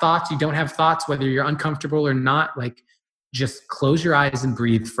have thoughts, you don't have thoughts, whether you're uncomfortable or not, like just close your eyes and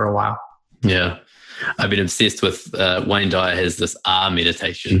breathe for a while. Yeah. I've been obsessed with, Wayne Dyer has this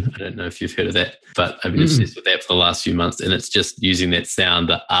meditation. I don't know if you've heard of that, but I've been obsessed with that for the last few months. And it's just using that sound,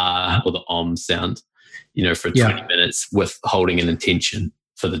 the or the sound, for 20 minutes with holding an intention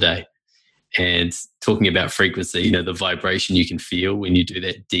for the day. And talking about frequency, the vibration you can feel when you do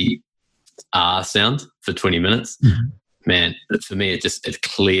that deep sound for 20 minutes, man, for me, it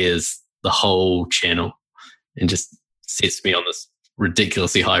clears the whole channel and just sets me on this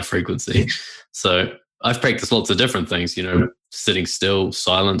ridiculously high frequency. So I've practiced lots of different things, sitting still,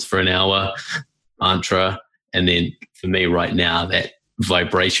 silence for an hour, mantra. And then for me right now, that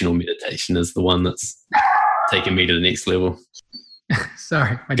vibrational meditation is the one that's taking me to the next level.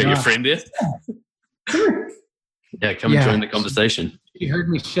 Sorry. Got your friend there? Yeah, come and join the conversation. You heard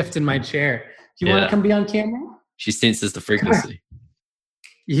me shift in my chair. Do you want to come be on camera? She senses the frequency.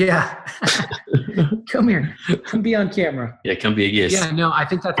 Yeah. Come here. Come be on camera. Yeah, come be a guest. Yeah, no, I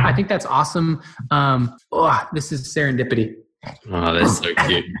think that's awesome. This is serendipity. Oh, that's so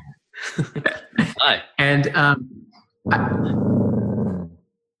cute. Hi. And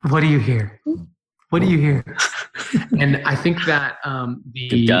what do you hear? What do you hear? And I think that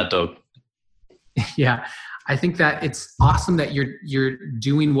good guard dog. Yeah, I think that it's awesome that you're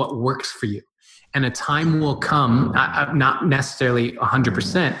doing what works for you. And a time will come, not necessarily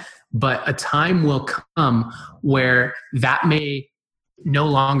 100%, but a time will come where that may no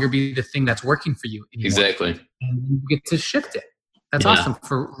longer be the thing that's working for you anymore. Exactly. And you get to shift it. That's awesome.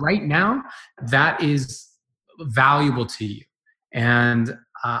 For right now, that is valuable to you. And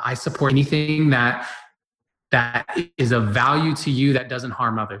I support anything that is of value to you that doesn't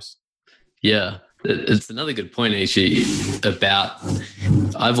harm others. Yeah. It's another good point, actually, about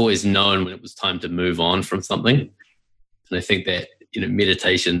I've always known when it was time to move on from something. And I think that,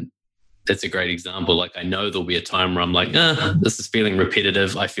 meditation, that's a great example. Like, I know there'll be a time where I'm like, this is feeling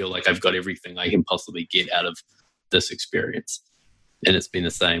repetitive. I feel like I've got everything I can possibly get out of this experience. And it's been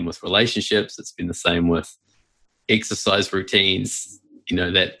the same with relationships. It's been the same with exercise routines,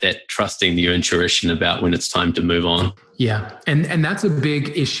 that trusting your intuition about when it's time to move on. Yeah. And that's a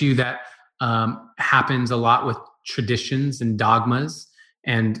big issue that happens a lot with traditions and dogmas,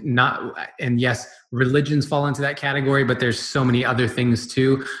 and yes, religions fall into that category, but there's so many other things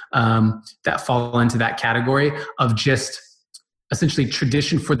too that fall into that category of just essentially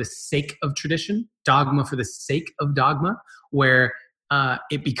tradition for the sake of tradition, dogma for the sake of dogma, where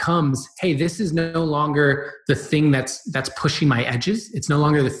it becomes, hey, this is no longer the thing that's pushing my edges. It's no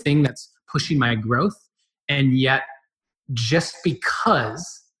longer the thing that's pushing my growth. And yet, just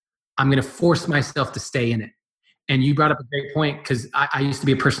because I'm going to force myself to stay in it. And you brought up a great point, because I used to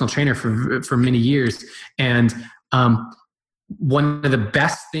be a personal trainer for many years. And one of the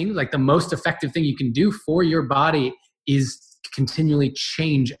best things, like the most effective thing you can do for your body, is continually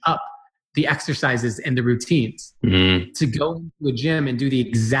change up the exercises and the routines. To go into a gym and do the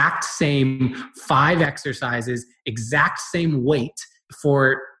exact same 5 exercises, exact same weight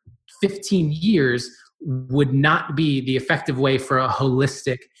for 15 years would not be the effective way for a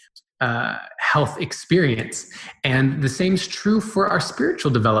holistic health experience. And the same is true for our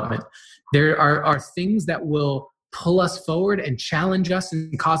spiritual development. There are things that will pull us forward and challenge us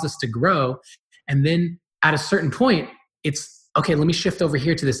and cause us to grow. And then at a certain point, it's, okay, let me shift over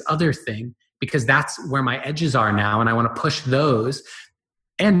here to this other thing, because that's where my edges are now, and I want to push those.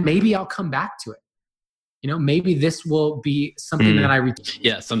 And maybe I'll come back to it. Maybe this will be something that I...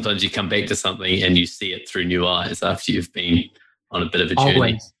 Yeah, sometimes you come back to something and you see it through new eyes after you've been on a bit of a journey.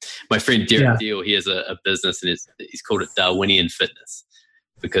 Always. My friend Derek Deal, he has a business, and he's called it Darwinian Fitness,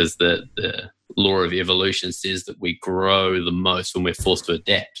 because the law of evolution says that we grow the most when we're forced to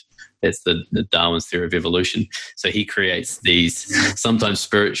adapt. That's the Darwin's theory of evolution. So he creates these sometimes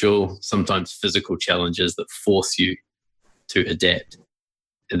spiritual, sometimes physical challenges that force you to adapt.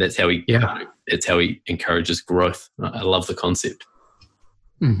 And that's how it's how he encourages growth. I love the concept.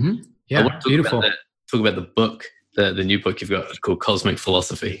 Mm-hmm. Yeah, beautiful. Talk about the book, the new book you've got called Cosmic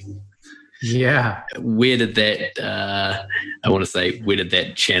Philosophy. Yeah. Where did that, where did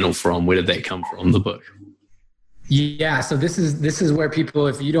that channel from? Where did that come from, the book? Yeah. So this is where people,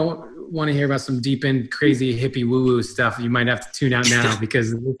 if you don't want to hear about some deep end, crazy hippie woo-woo stuff, you might have to tune out now,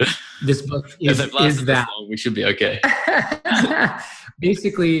 because this book is that. Long, we should be okay.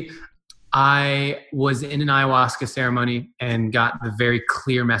 Basically, I was in an ayahuasca ceremony and got the very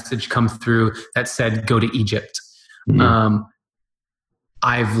clear message come through that said, go to Egypt. Mm-hmm.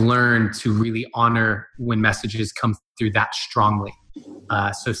 I've learned to really honor when messages come through that strongly.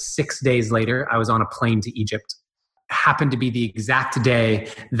 So 6 days later, I was on a plane to Egypt. happened to be the exact day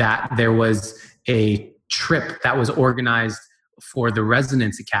that there was a trip that was organized for the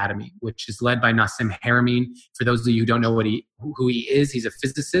Resonance Academy, which is led by Nassim Haramein. For those of you who don't know who he is, he's a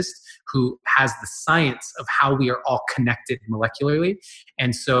physicist who has the science of how we are all connected molecularly.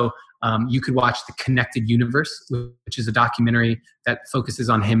 And so you could watch The Connected Universe, which is a documentary that focuses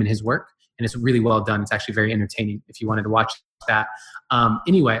on him and his work. And it's really well done. It's actually very entertaining if you wanted to watch that.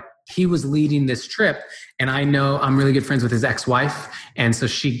 Anyway, he was leading this trip, and I know I'm really good friends with his ex-wife. And so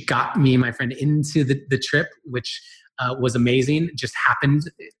she got me and my friend into the trip, which was amazing. Just happened.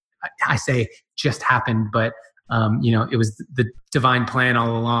 I say just happened, but it was the divine plan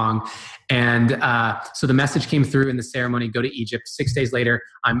all along. And so the message came through in the ceremony, go to Egypt. 6 days later,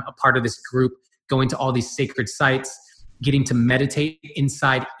 I'm a part of this group going to all these sacred sites, getting to meditate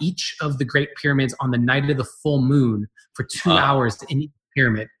inside each of the Great Pyramids on the night of the full moon for 2 hours in each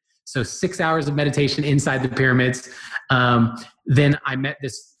pyramid. So 6 hours of meditation inside the pyramids. Then I met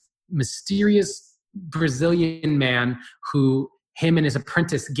this mysterious Brazilian man who him and his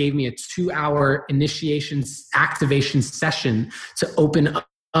apprentice gave me a 2-hour initiation activation session to open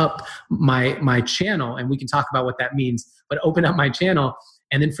up my channel. And we can talk about what that means, but open up my channel.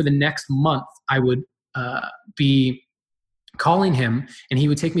 And then for the next month, I would be calling him, and he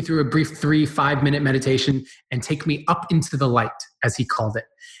would take me through a brief 3-5 minute meditation and take me up into the light, as he called it.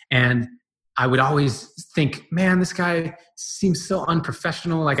 And I would always think, man, this guy seems so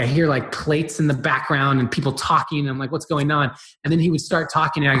unprofessional. Like I hear like plates in the background and people talking. And I'm like, what's going on? And then he would start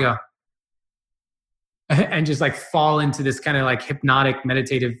talking and I go, and just like fall into this kind of like hypnotic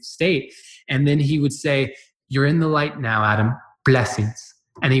meditative state. And then he would say, you're in the light now, Adam, blessings.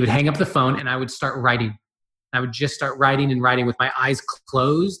 And he would hang up the phone and I would start writing. I would just start writing and writing with my eyes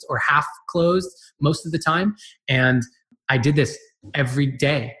closed or half closed most of the time. And I did this every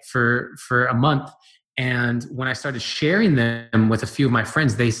day for a month. And when I started sharing them with a few of my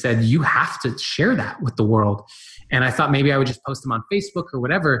friends, they said, you have to share that with the world. And I thought maybe I would just post them on Facebook or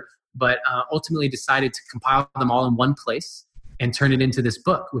whatever, but ultimately decided to compile them all in one place and turn it into this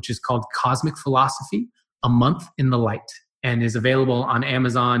book, which is called Cosmic Philosophy, A Month in the Light, and is available on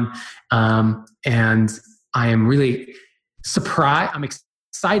Amazon. And I am really surprised. I'm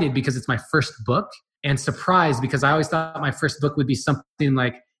excited because it's my first book, and surprised because I always thought my first book would be something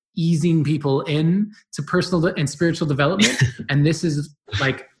like easing people in to personal and spiritual development. And this is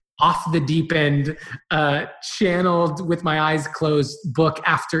like off the deep end, channeled with my eyes closed book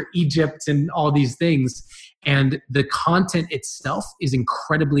after Egypt and all these things. And the content itself is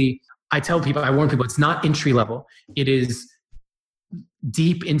incredibly, I warn people, it's not entry level. It is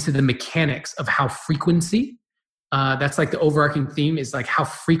deep into the mechanics of how frequency, that's like the overarching theme, is like how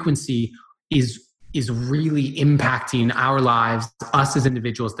frequency is really impacting our lives, us as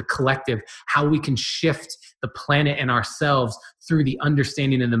individuals, the collective, how we can shift the planet and ourselves through the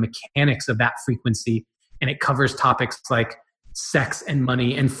understanding and the mechanics of that frequency. And it covers topics like sex and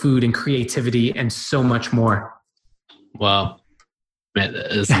money and food and creativity and so much more. Wow. Man,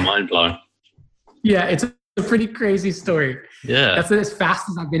 that is mind-blowing. Yeah, it's a pretty crazy story. Yeah. That's as fast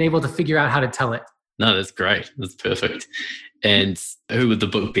as I've been able to figure out how to tell it. No, that's great. That's perfect. And who would the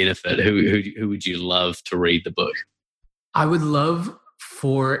book benefit? Who would you love to read the book? I would love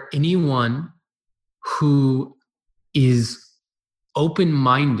for anyone who is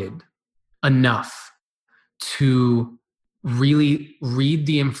open-minded enough to really read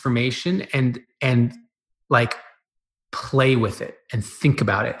the information and like play with it and think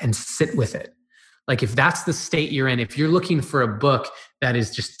about it and sit with it. Like if that's the state you're in, if you're looking for a book that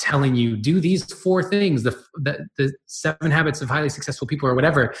is just telling you, do these 4 things, the 7 habits of highly successful people or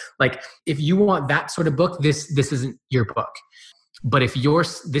whatever, like if you want that sort of book, this isn't your book. But if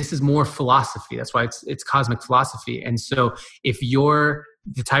this is more philosophy, that's why it's cosmic philosophy. And so if you're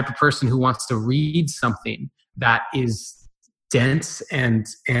the type of person who wants to read something that is dense and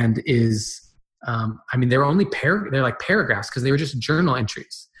is, they're only they're like paragraphs because they were just journal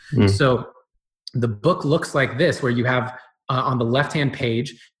entries. So the book looks like this, where you have on the left-hand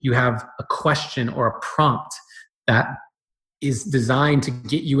page, you have a question or a prompt that is designed to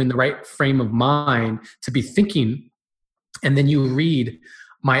get you in the right frame of mind to be thinking. And then you read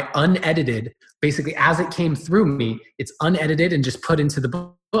my unedited, basically as it came through me, it's unedited and just put into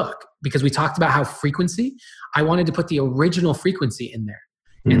the book, because we talked about how frequency, I wanted to put the original frequency in there.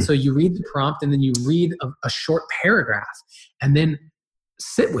 And so you read the prompt and then you read a short paragraph and then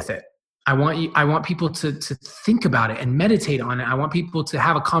sit with it. I want people to think about it and meditate on it. I want people to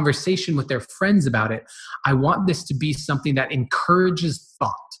have a conversation with their friends about it. I want this to be something that encourages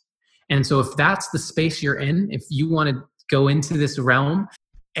thought. And so if that's the space you're in, if you want to go into this realm,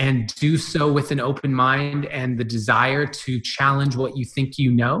 and do so with an open mind and the desire to challenge what you think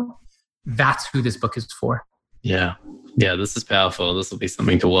you know, that's who this book is for. Yeah. Yeah, this is powerful. This will be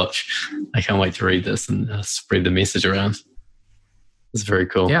something to watch. I can't wait to read this and spread the message around. It's very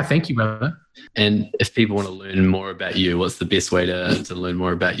cool. Yeah, thank you, brother. And if people want to learn more about you, what's the best way to learn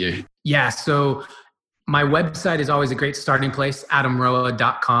more about you? Yeah, so my website is always a great starting place,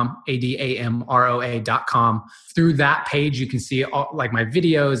 adamroa.com, ADAMROA.com. Through that page, you can see all, like my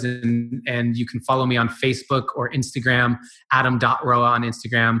videos, and you can follow me on Facebook or Instagram, adam.roa on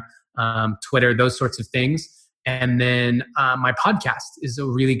Instagram, Twitter, those sorts of things. And then my podcast is a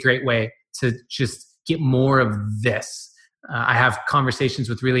really great way to just get more of this. I have conversations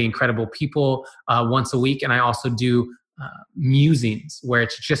with really incredible people once a week, and I also do musings where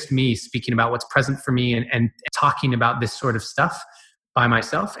it's just me speaking about what's present for me and talking about this sort of stuff by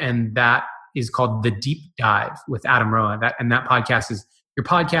myself. And that is called The Deep Dive with Adam Roa. That podcast is your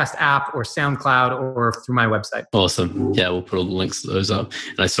podcast app or SoundCloud or through my website. Awesome. Yeah, we'll put all the links to those up.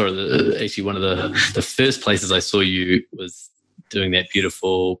 And I saw actually one of the first places I saw you was doing that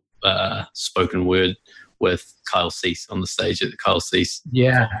beautiful spoken word with Kyle Cease on the stage at the Kyle Cease.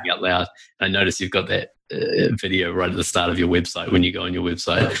 Yeah. Talking out loud. And I noticed you've got that video right at the start of your website when you go on your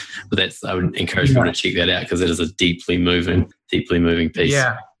website. But I would encourage people to check that out because it is a deeply moving piece.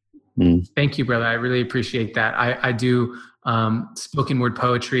 Yeah. Thank you, brother. I really appreciate that. I do spoken word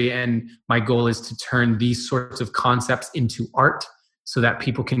poetry, and my goal is to turn these sorts of concepts into art so that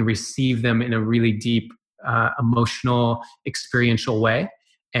people can receive them in a really deep, emotional, experiential way.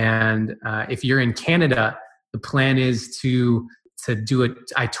 And if you're in Canada, the plan is to do it.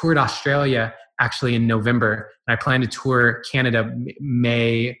 I toured Australia actually in November, and I plan to tour Canada.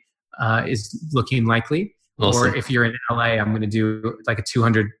 May is looking likely. Awesome. Or if you're in LA, I'm going to do like a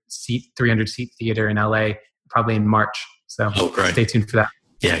 200-seat, 300-seat theater in LA probably in March. So stay tuned for that.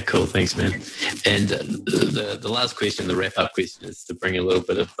 Yeah, cool. Thanks, man. And the last question, the wrap-up question, is to bring a little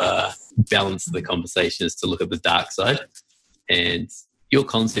bit of balance to the conversation, is to look at the dark side and your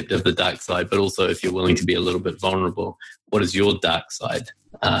concept of the dark side, but also if you're willing to be a little bit vulnerable, what is your dark side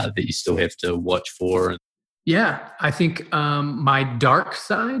that you still have to watch for? Yeah, I think my dark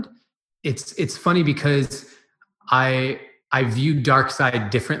side, it's funny because I view dark side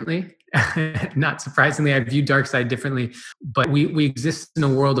differently. Not surprisingly, I view dark side differently, but we exist in a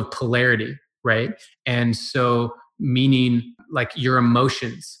world of polarity, right? And so meaning like your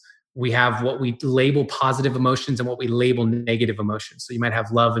emotions, we have what we label positive emotions and what we label negative emotions. So you might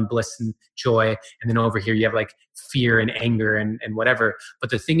have love and bliss and joy. And then over here, you have like fear and anger and whatever. But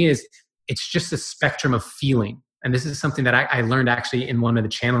the thing is, it's just a spectrum of feeling. And this is something that I learned actually in one of the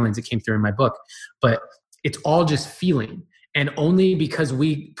channelings that came through in my book. But it's all just feeling. And only because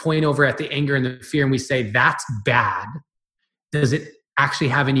we point over at the anger and the fear and we say, that's bad, does it actually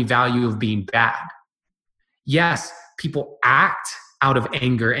have any value of being bad. Yes, people act out of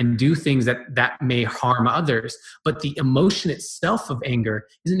anger and do things that may harm others, but the emotion itself of anger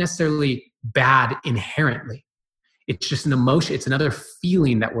isn't necessarily bad inherently. It's just an emotion. It's another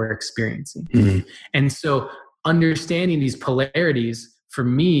feeling that we're experiencing. Mm-hmm. And so understanding these polarities, for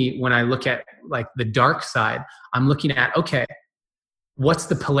me, when I look at like the dark side, I'm looking at, okay, what's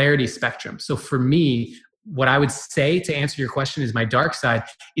the polarity spectrum? So for me, what I would say to answer your question is my dark side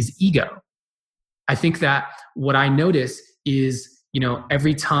is ego. I think that what I notice is,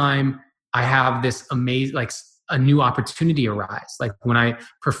 every time I have this amazing, like a new opportunity arise, like when I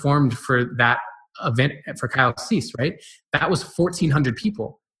performed for that event for Kyle Cease, right? That was 1,400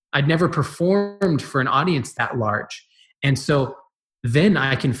 people. I'd never performed for an audience that large. And so then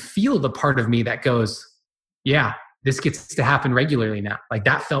I can feel the part of me that goes, yeah, this gets to happen regularly now. Like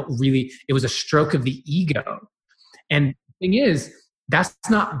that felt really, it was a stroke of the ego. And the thing is, that's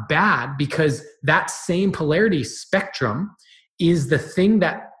not bad because that same polarity spectrum is the thing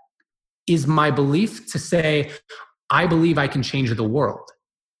that is my belief to say, I believe I can change the world,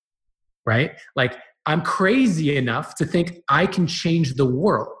 right? Like I'm crazy enough to think I can change the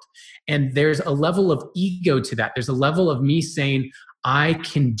world. And there's a level of ego to that. There's a level of me saying, I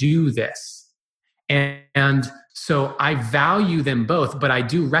can do this. And so I value them both, but I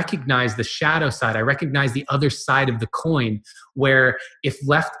do recognize the shadow side. I recognize the other side of the coin where if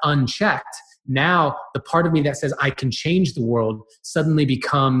left unchecked, now the part of me that says I can change the world suddenly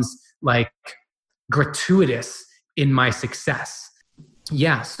becomes like gratuitous in my success.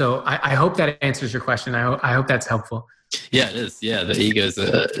 Yeah. So I hope that answers your question. I hope that's helpful. Yeah, it is. Yeah. The ego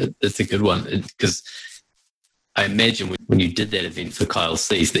it's a good one because I imagine when you did that event for Kyle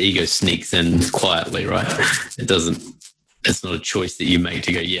Cease, the ego sneaks in quietly, right? It's not a choice that you make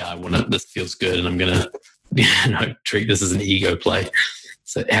to go, yeah, this feels good and I'm going to treat this as an ego play.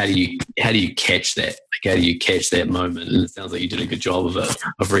 So how do you catch that? Like, how do you catch that moment? And it sounds like you did a good job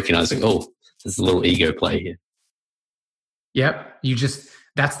of recognizing, oh, there's a little ego play here. Yep.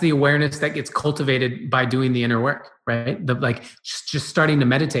 That's the awareness that gets cultivated by doing the inner work, right? Just starting to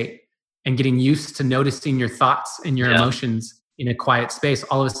meditate and getting used to noticing your thoughts and your emotions in a quiet space.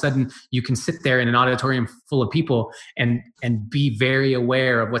 All of a sudden you can sit there in an auditorium full of people and be very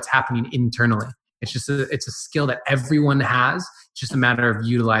aware of what's happening internally. It's a skill that everyone has. It's just a matter of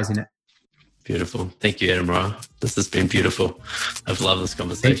utilizing it. Beautiful. Thank you, Adam Roa. This has been beautiful. I've loved this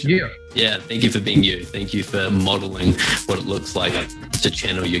conversation. Thank you. Yeah, thank you for being you. Thank you for modeling what it looks like to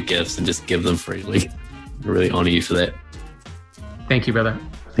channel your gifts and just give them freely. I really honor you for that. Thank you, brother.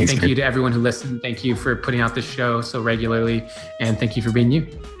 Thanks, thank you to everyone who listened. Thank you for putting out this show so regularly. And thank you for being you.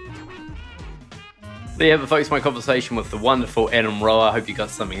 There you have it, folks, my conversation with the wonderful Adam Roa. I hope you got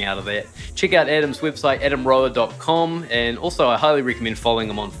something out of that. Check out Adam's website, adamroa.com, and also I highly recommend following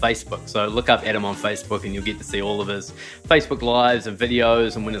him on Facebook. So look up Adam on Facebook and you'll get to see all of his Facebook lives and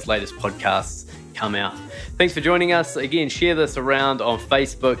videos and when his latest podcasts come out. Thanks for joining us. Again, share this around on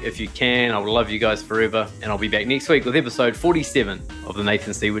Facebook if you can. I will love you guys forever, and I'll be back next week with episode 47 of The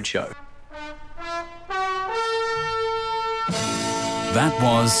Nathan Seaward Show. That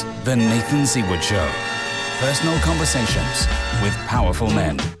was The Nathan Seaward Show. Personal conversations with powerful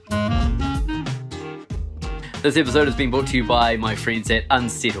men. This episode has been brought to you by my friends at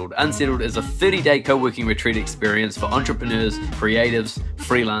Unsettled. Unsettled is a 30-day co-working retreat experience for entrepreneurs, creatives,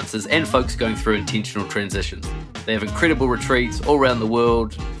 freelancers, and folks going through intentional transitions. They have incredible retreats all around the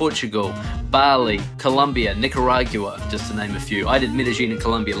world: Portugal, Bali, Colombia, Nicaragua, just to name a few. I did Medellin in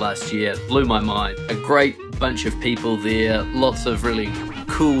Colombia last year. It blew my mind. A great bunch of people there, lots of really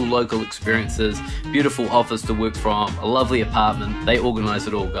cool local experiences, beautiful office to work from, a lovely apartment. They organize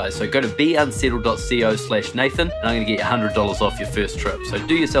it all, guys. So go to beunsettled.co/Nathan and I'm going to get you $100 off your first trip. So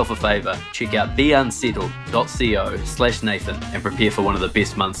do yourself a favor, check out beunsettled.co/Nathan and prepare for one of the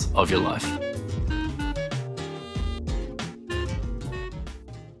best months of your life.